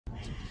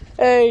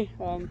Hey,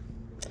 I'm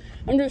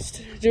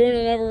just doing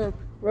another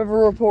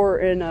river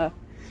report in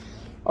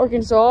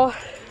Arkansas,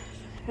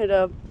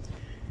 and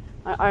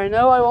I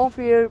know I won't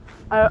be.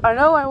 I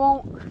know I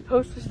won't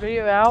post this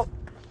video out,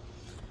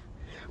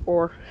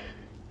 or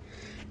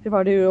if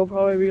I do, it'll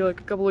probably be like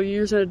a couple of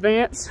years in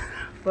advance.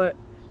 But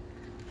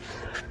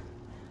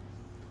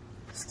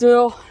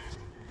still,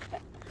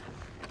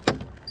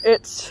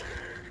 it's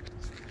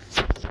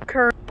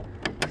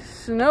currently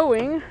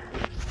snowing,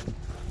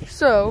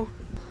 so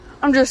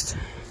I'm just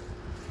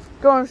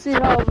going to see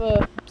how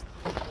the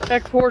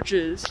back porch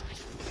is.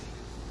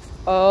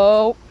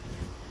 Oh,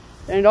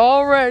 and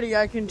already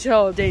I can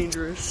tell it's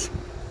dangerous.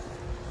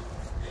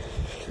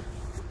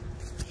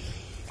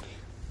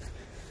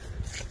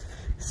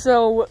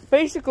 So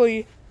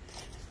basically,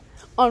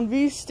 on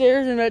these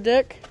stairs in that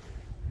deck,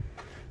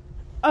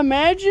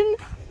 imagine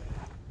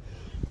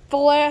the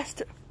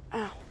last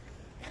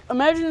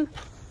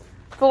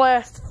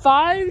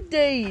 5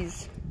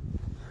 days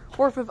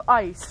worth of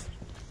ice.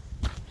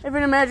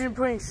 Even imagine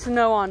putting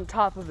snow on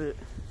top of it.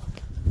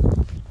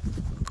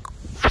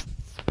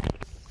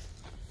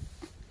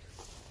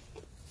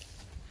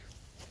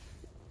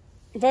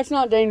 If that's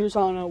not dangerous,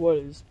 I don't know what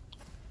is.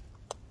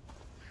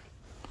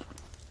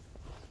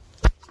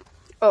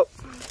 Oh.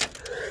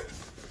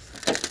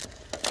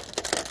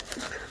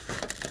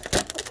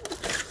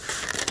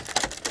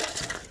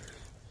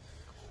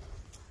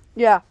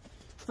 Yeah.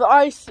 The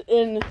ice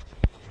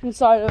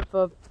inside of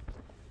a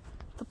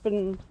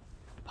flippin'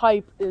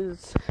 pipe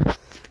is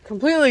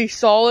completely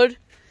solid,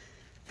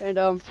 and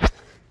hold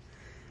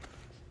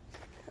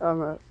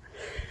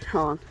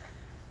on.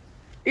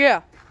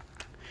 Yeah.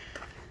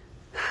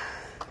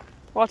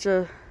 Watch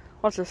a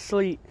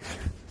sleet.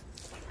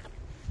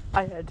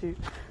 I had to.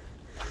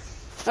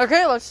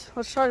 Okay, let's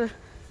try to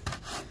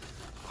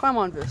climb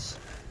on this.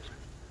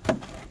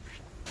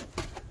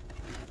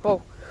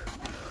 Oh.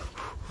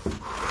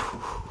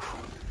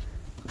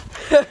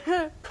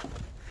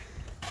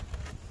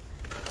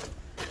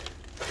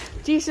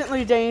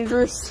 Decently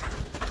dangerous.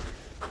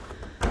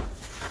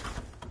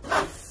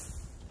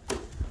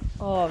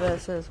 Oh,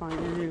 that says fine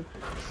to do.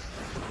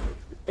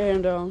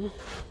 And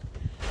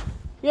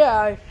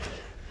yeah,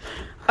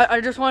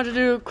 I just wanted to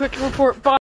do a quick report. Bye.